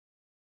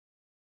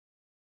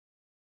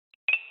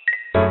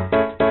Hello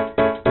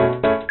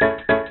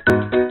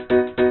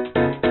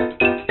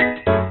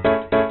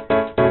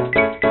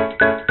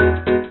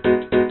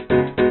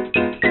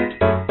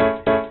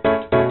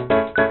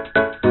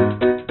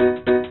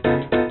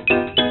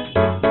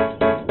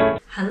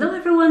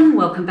everyone,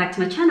 welcome back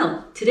to my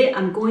channel. Today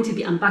I'm going to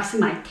be unboxing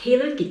my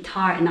Taylor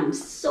guitar and I'm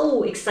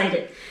so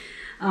excited.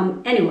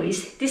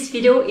 Anyways, this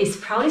video is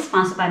proudly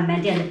sponsored by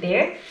Mandy and the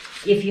Bear.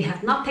 If you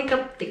have not picked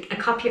up a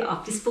copy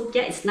of this book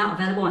yet, it's now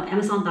available on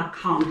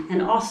Amazon.com.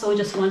 And also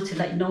just wanted to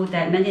let you know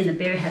that Mandy and the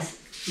Bear has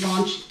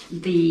launched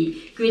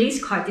the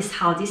greetings card this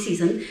holiday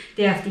season.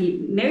 They have the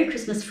Merry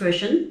Christmas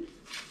version,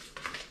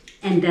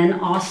 and then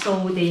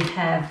also they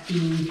have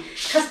the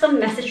custom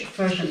message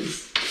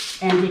versions.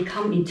 And they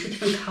come in two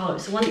different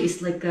colors. One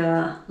is like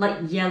a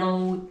light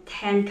yellow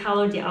tan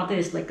color. The other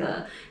is like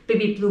a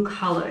baby blue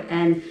color.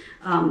 And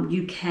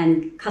you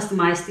can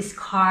customize this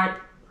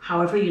card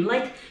however you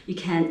like. It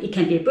can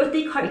be a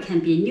birthday card. It can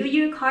be a New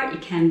Year card.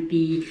 It can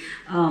be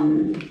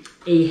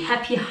a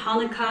Happy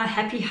Hanukkah,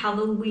 Happy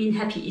Halloween,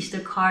 Happy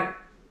Easter card.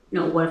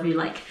 Whatever you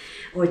like,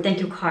 or a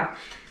thank you card.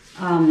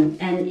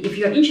 And if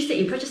you're interested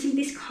in purchasing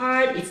this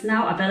card, it's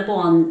now available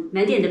on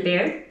Mandy and the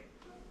Bear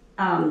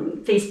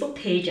Facebook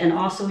page, and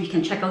also you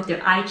can check out their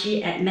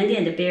IG at Mandy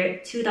and the Bear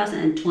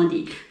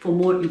 2020 for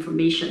more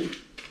information.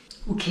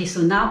 Okay,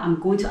 so now I'm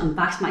going to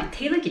unbox my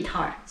Taylor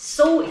guitar.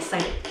 So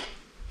excited!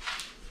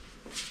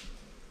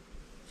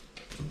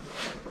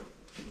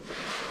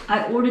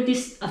 I ordered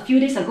this a few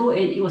days ago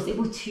and it was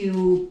able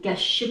to get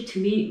shipped to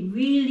me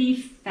really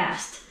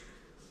fast,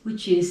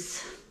 which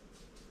is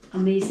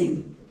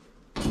amazing.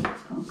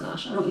 Oh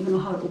gosh, I don't even know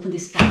how to open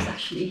this box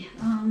actually.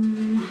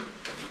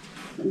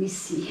 Let me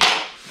see.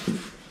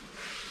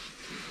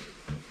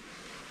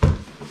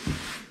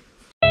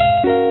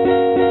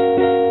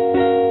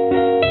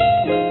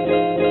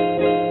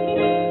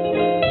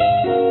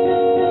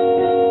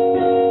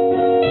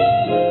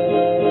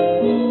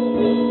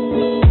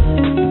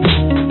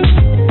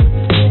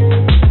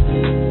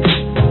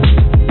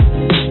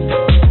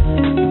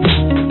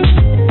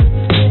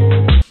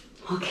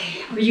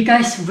 Are you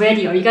guys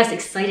ready? Are you guys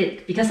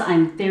excited? Because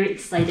I'm very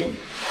excited.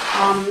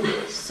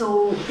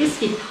 So this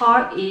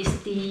guitar is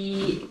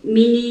the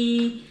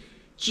mini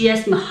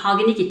GS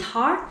Mahogany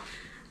guitar.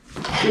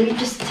 Let me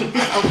just take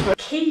this out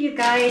first. Okay, you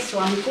guys, so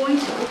I'm going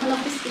to open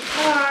up this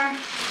guitar.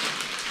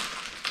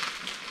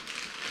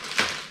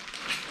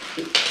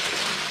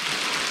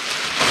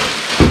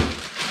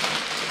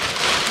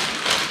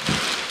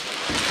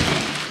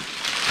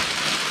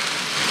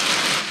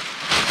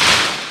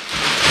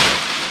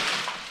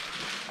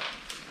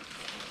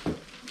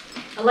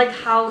 I like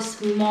how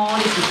small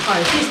this guitar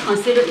is. This is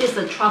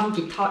considered a travel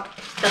guitar.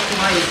 That's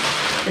why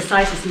the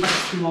size is much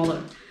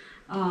smaller.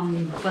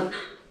 But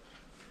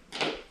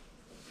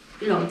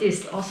this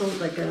is also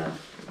like a,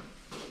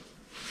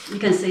 you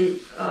can say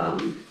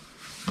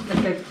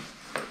like a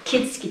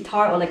kid's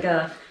guitar or like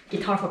a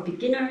guitar for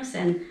beginners.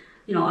 And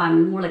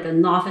I'm more like a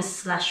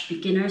novice /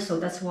 beginner, so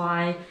that's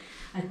why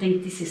I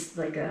think this is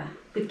like a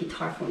good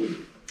guitar for me.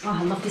 Oh,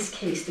 I love this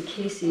case. The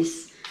case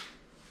is.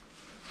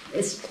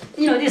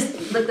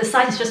 The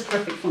size is just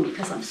perfect for me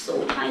because I'm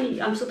so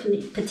tiny, I'm so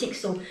petite,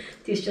 so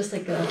this is just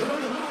like a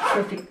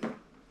perfect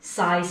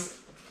size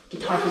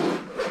guitar for me.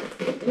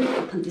 Let me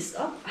open this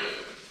up.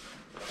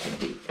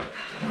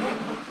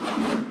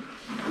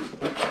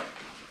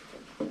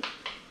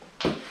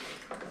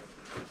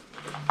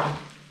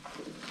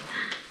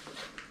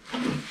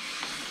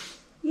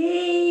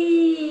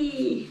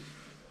 Yay!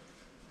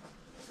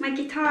 My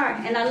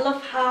guitar, and I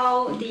love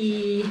how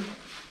this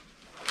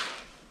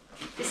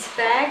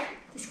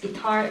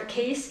guitar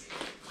case,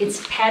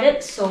 it's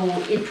padded, so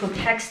it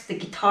protects the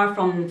guitar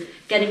from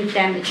getting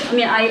damaged. I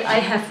mean, I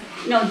have,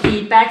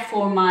 the bag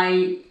for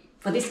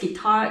this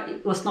guitar,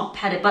 it was not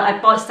padded, but I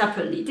bought it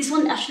separately. This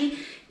one actually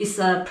is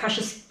a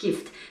precious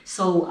gift,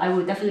 so I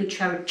will definitely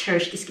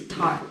cherish this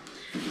guitar.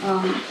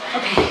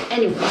 Okay,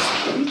 anyways,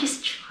 let me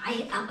just try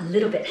it out a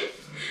little bit.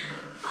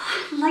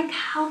 Oh, I like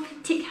how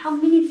petite, how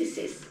mini this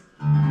is.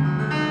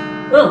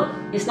 Oh,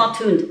 it's not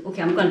tuned.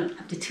 Okay, I'm gonna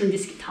have to tune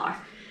this guitar.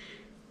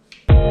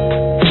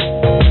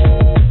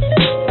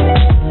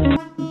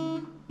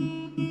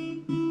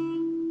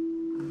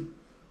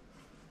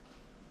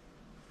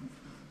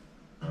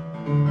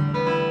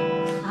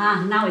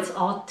 Now it's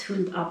all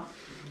tuned up.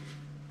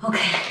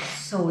 Okay,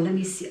 so let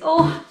me see.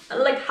 Oh, I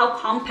like how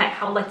compact,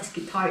 how light this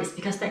guitar is,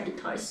 because that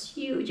guitar is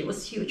huge. It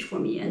was huge for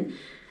me, and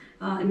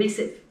it makes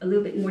it a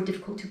little bit more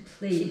difficult to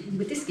play. And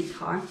with this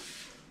guitar,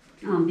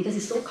 because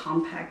it's so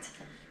compact,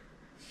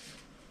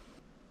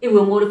 it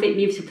will motivate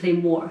me to play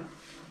more.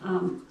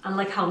 I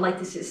like how light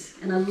this is,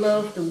 and I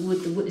love the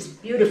wood. The wood is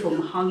beautiful,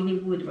 mahogany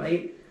wood,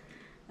 right?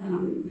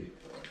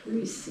 Let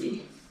me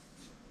see.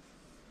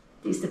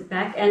 This is the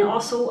back, and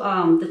also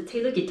the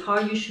Taylor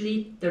guitar,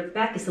 usually their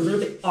back is a little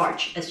bit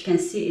arched. As you can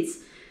see, it's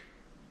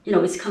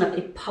it's kind of,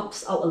 it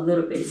pops out a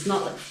little bit. It's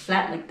not like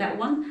flat like that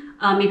one.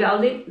 Maybe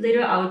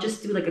later I'll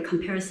just do like a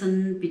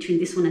comparison between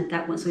this one and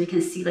that one, so you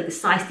can see like the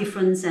size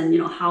difference and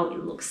how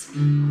it looks.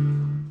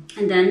 And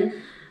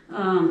then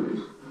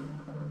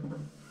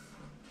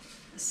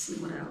Let's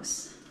see what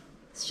else.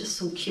 It's just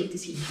so cute,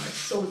 this guitar. It's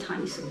so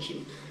tiny, so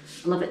cute.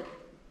 I love it.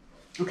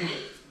 Okay.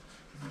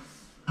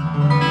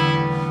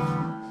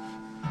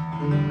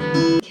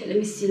 Okay, let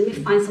me see. Let me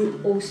find some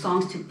old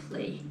songs to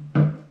play.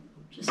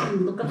 Just gonna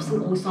look up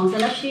some old songs.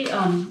 And actually,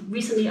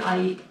 recently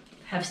I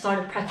have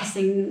started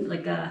practicing,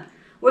 like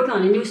working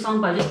on a new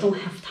song, but I just don't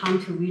have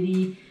time to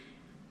really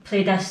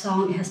play that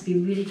song. It has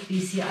been really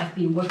busy. I've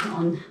been working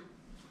on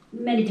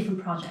many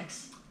different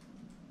projects.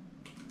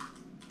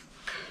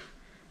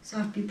 So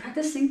I've been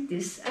practicing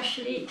this.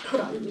 Actually,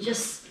 hold on, I'm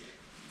just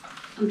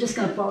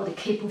gonna borrow the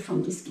cable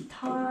from this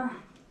guitar.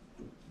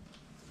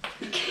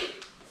 Okay.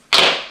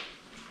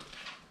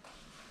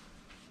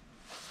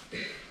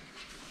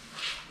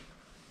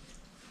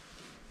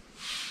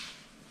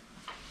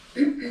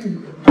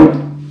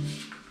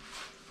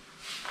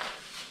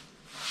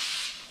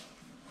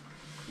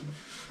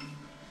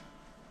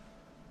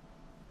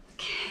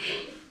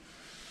 Okay.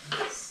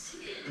 Let's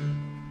see.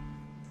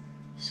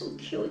 So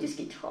cute, this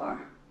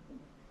guitar.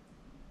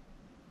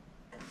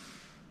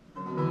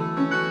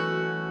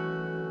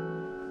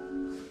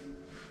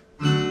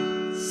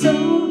 So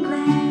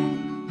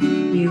glad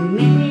you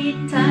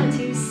made time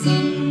to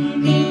see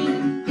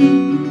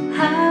me.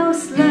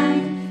 How's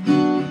life?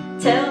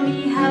 Tell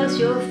me, how's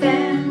your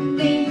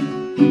family?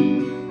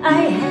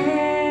 I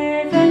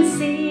haven't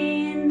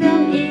seen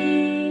them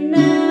in a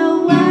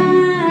while.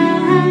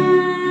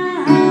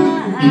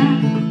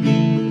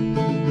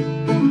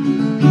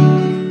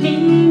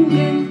 Being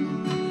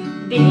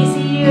good,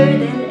 busier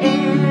than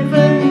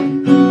ever.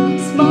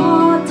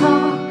 Small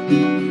talk,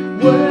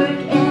 work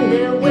and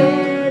the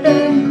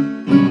weather.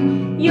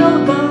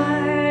 Your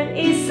guard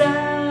is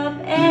up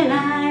and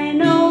I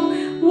know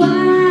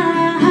why.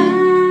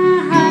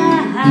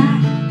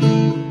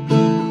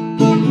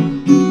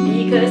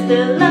 Because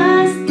the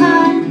last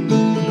time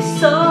you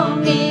saw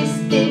me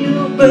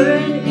still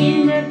burn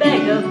in the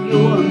back of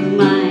your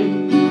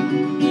mind.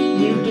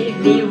 You give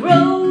me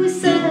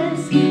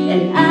roses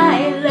and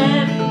I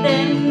left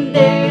them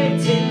there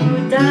to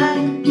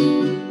die.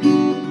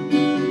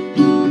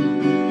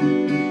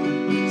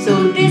 So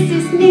this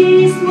is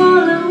me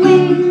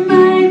swallowing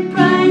my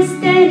pride,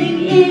 standing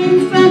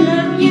in front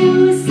of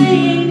you,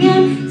 saying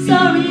I'm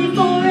sorry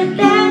for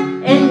that.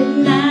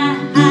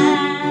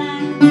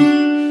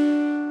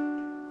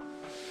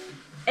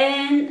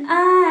 And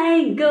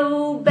I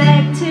go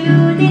back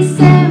to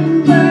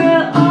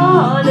December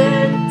all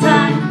the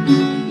time.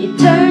 It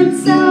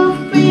turns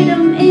out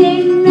freedom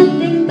ain't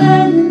nothing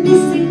but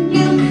missing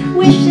you,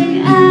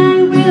 wishing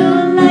I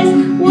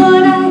realized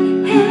what I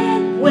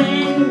had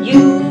when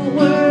you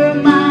were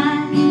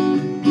mine.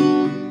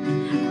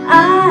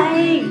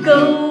 I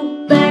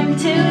go back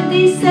to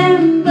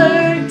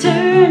December,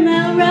 turn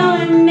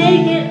around and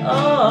make it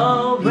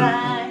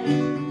alright.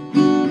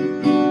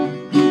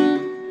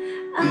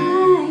 I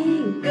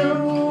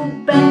go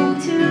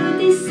back to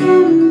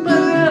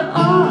December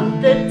all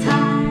the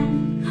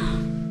time.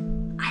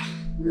 I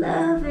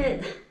love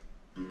it.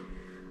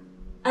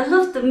 I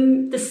love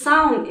the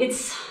sound.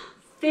 It's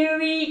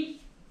very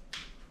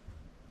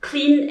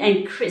clean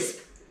and crisp.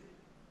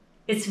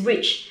 It's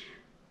rich.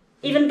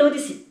 Even though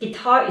this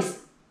guitar is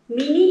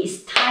mini,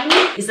 it's tiny,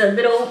 it's a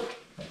little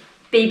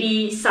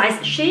baby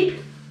size shape.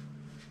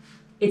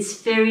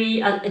 It's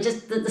very,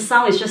 the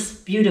sound is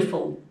just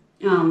beautiful.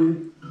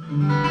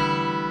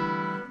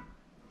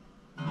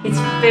 It's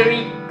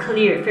very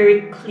clear,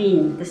 very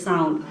clean, the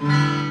sound.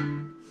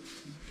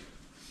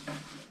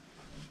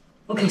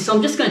 Okay, so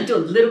I'm just gonna do a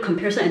little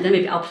comparison and then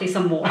maybe I'll play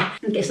some more.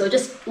 Okay, so I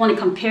just want to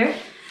compare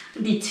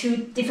the two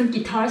different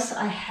guitars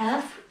I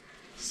have.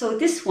 So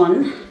this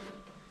one,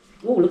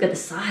 oh, look at the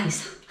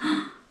size.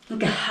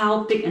 Look at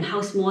how big and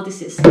how small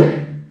this is.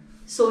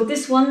 So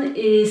this one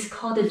is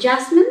called the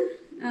Jasmine.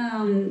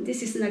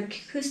 This is an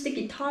acoustic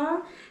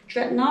guitar,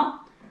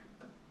 Dreadnought.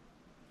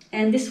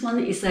 And this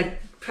one is a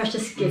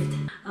precious gift.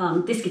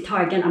 This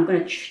guitar, again, I'm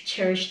gonna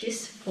cherish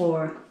this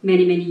for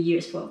many, many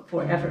years,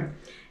 forever.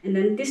 And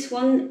then this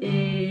one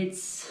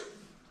is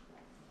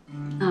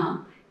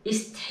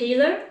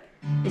Taylor,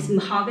 it's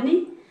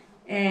Mahogany.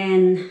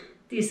 And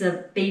this is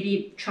a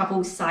baby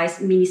travel size,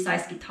 mini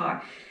size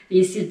guitar. And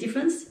you see the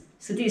difference?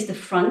 So this is the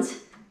front.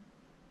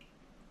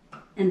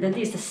 And then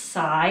this is the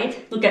side.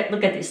 Look at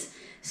this.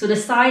 So the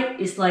side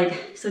is like,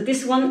 so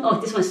this one, oh,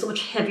 this one is so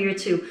much heavier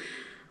too.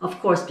 Of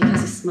course,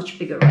 because it's much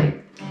bigger,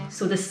 right?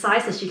 So the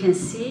size, as you can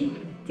see,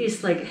 this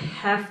is like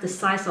half the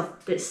size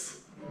of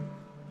this.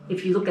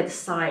 If you look at the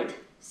side,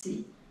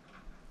 see?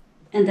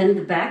 And then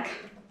the back.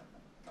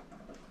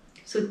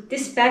 So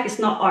this back is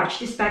not arched,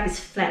 this back is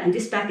flat, and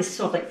this back is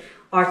sort of like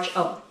arched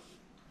up.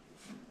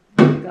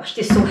 Oh my gosh,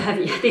 this is so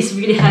heavy, this is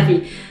really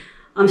heavy.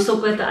 I'm so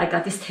glad that I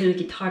got this Taylor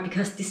guitar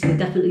because this will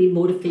definitely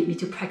motivate me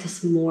to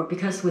practice more,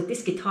 because with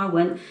this guitar,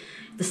 when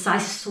the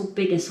size is so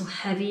big and so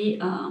heavy,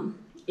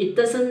 it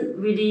doesn't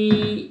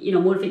really,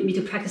 motivate me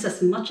to practice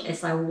as much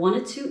as I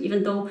wanted to,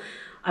 even though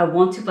I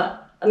want to.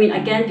 But I mean,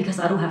 again, because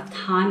I don't have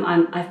time,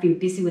 I've been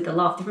busy with a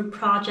lot of different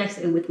projects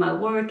and with my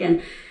work,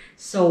 and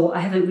so I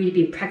haven't really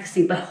been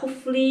practicing, but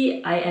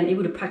hopefully I am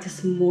able to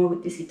practice more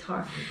with this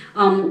guitar.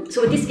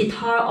 So with this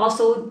guitar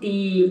also,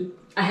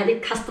 I had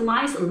it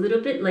customized a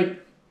little bit, like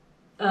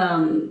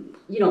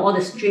you know, all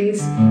the strings,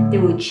 they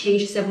were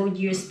changed several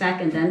years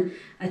back, and then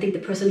I think the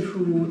person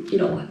who, you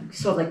know,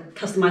 sort of like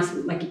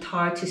customized my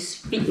guitar to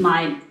fit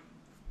my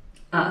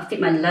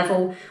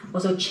level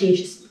also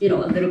changed, you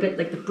know, a little bit,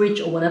 like the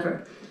bridge or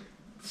whatever.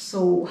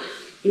 So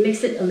it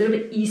makes it a little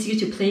bit easier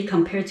to play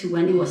compared to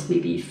when it was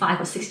maybe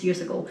 5 or 6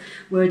 years ago,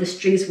 where the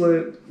strings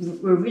were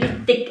really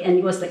thick and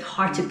it was like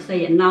hard to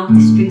play, and now the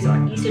strings are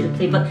easier to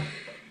play. But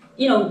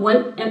you know,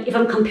 if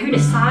I'm comparing the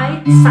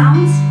sounds,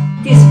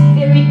 this is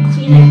very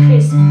clean and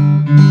crisp.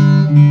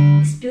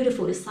 It's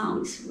beautiful, the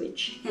sound is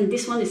rich. And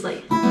this one is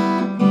like,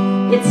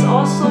 it's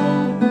also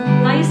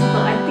nice,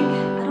 but I think,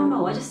 I don't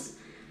know,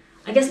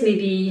 I guess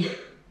maybe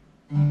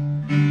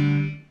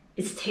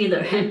it's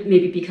Taylor,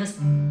 maybe because,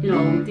 you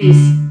know, this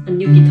is a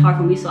new guitar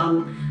for me, so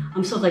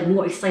I'm sort of like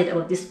more excited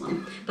about this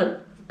one.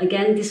 But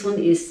again, this one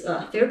is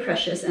very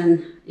precious,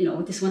 and you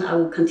know, this one I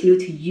will continue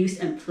to use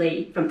and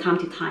play from time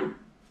to time.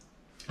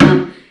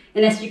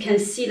 And as you can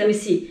see, let me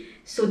see.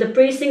 So the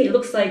bracing, it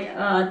looks like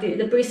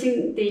the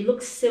bracing, they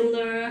look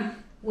similar,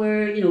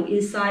 where, you know,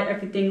 inside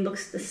everything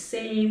looks the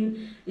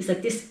same. It's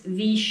like this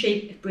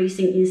V-shaped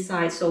bracing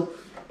inside, so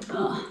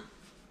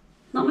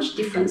not much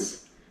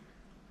difference.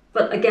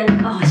 But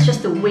again, it's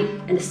just the weight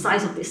and the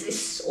size of this. It's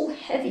so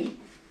heavy.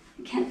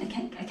 I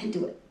can't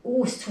do it.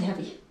 Oh, it's too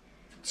heavy.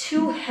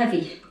 Too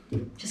heavy.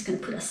 Just gonna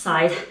put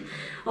aside.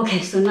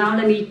 Okay, so now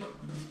let me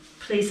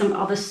play some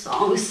other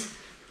songs.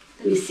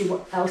 Let me see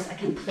what else I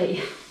can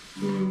play.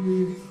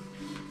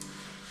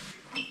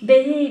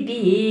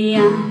 Baby,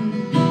 I'm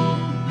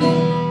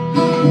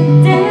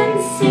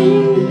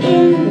dancing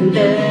in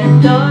the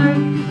dark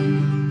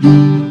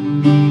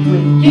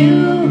with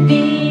you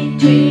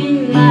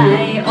between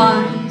my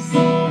arms,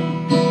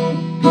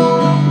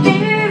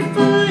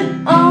 barefoot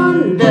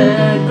on the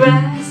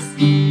grass,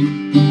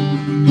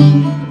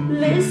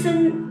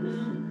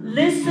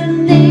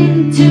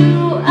 listening to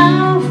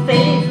our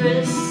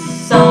favorite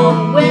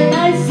song. When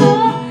I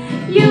saw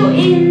you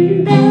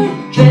in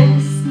that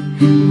dress,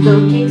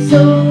 looking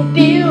so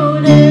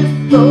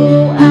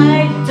beautiful,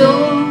 I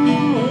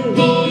don't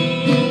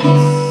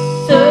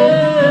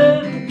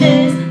deserve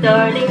this,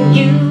 darling.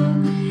 You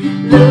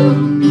look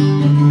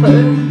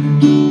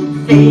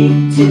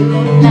perfect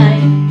tonight.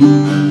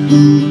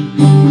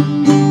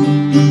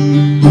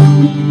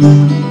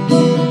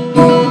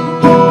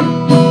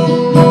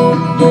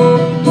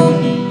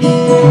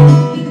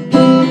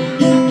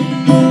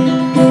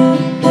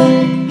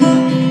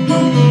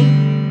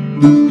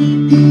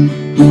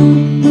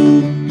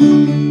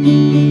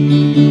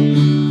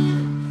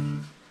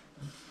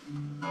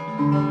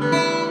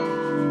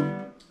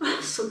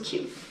 So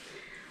cute.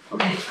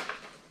 Okay.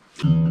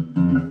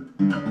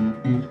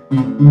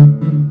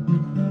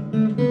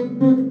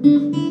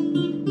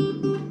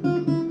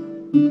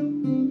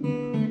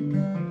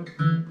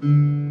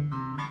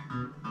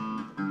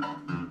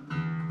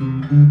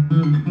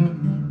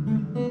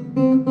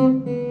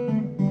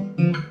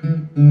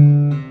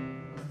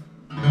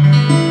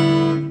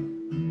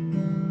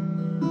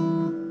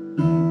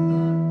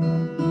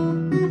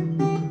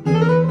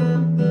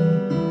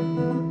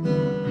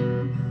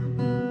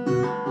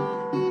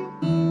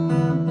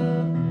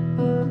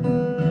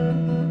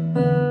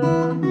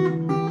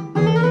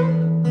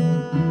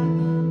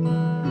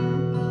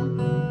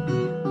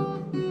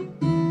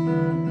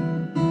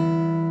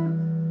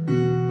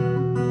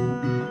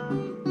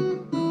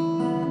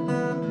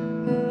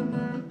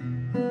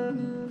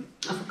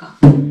 I forgot.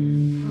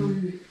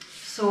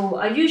 So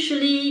I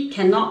usually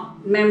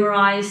cannot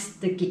memorize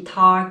the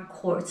guitar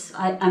chords.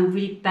 I'm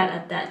really bad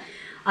at that.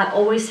 I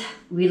always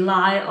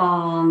rely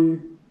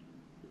on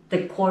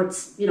the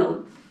chords, you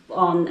know,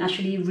 on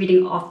actually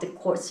reading off the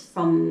chords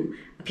from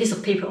a piece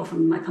of paper or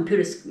from my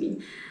computer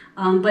screen.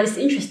 But it's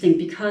interesting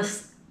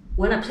because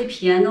when I play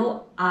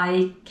piano,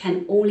 I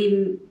can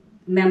only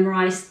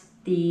memorize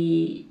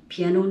the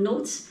piano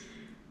notes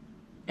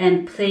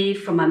and play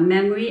from my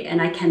memory, and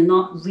I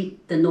cannot read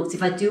the notes.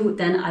 If I do,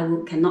 then I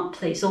cannot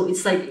play. So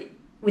it's like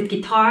with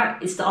guitar,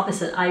 it's the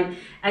opposite. I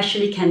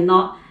actually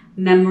cannot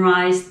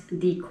memorize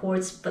the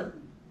chords, but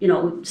you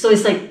know, so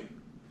it's like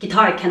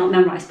guitar I cannot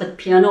memorize, but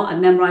piano I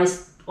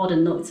memorize all the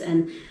notes,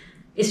 and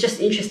it's just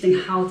interesting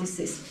how this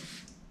is.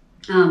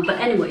 But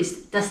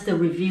anyways, that's the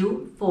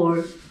review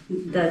for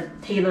the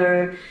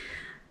Taylor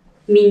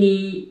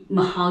Mini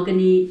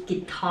Mahogany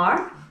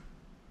guitar.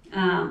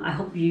 I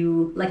hope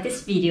you like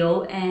this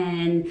video,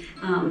 and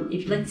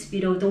if you like this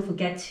video, don't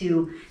forget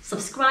to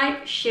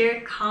subscribe,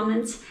 share,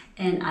 comment,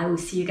 and I will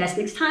see you guys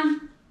next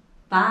time.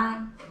 Bye!